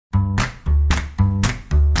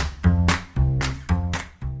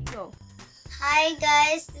Hi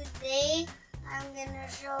guys, today I'm gonna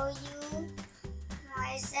show you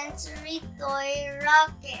my sensory toy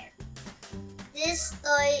rocket. This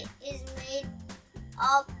toy is made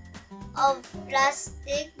up of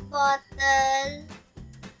plastic bottle,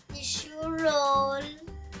 tissue roll,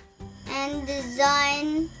 and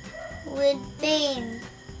designed with paint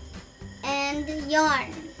and yarn.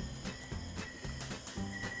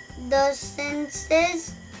 The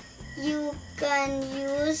senses you can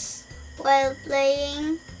use while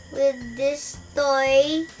playing with this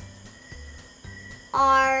toy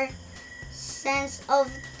are sense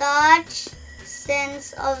of touch,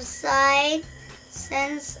 sense of sight,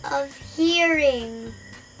 sense of hearing,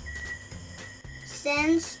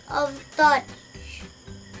 sense of touch.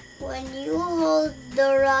 When you hold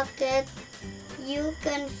the rocket, you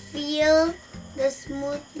can feel the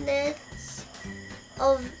smoothness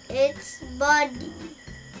of its body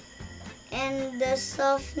and the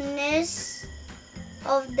softness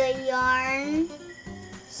of the yarn.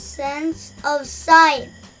 Sense of sight.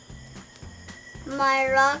 My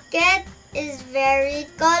rocket is very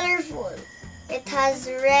colorful. It has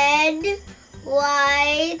red,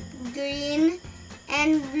 white, green,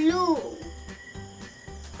 and blue.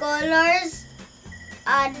 Colors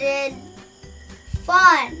added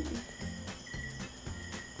fun.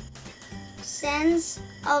 Sense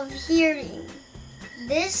of hearing.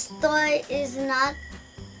 This toy is not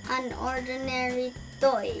an ordinary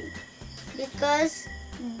toy because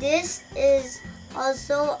this is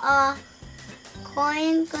also a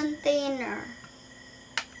coin container.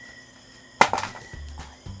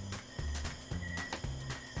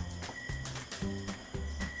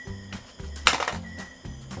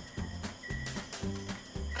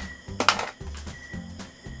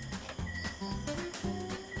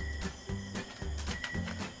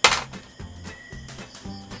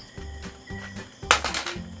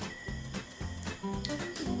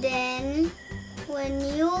 Then, when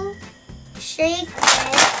you shake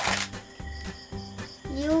it,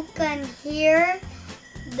 you can hear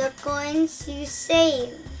the coins you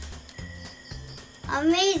save.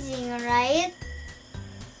 Amazing, right?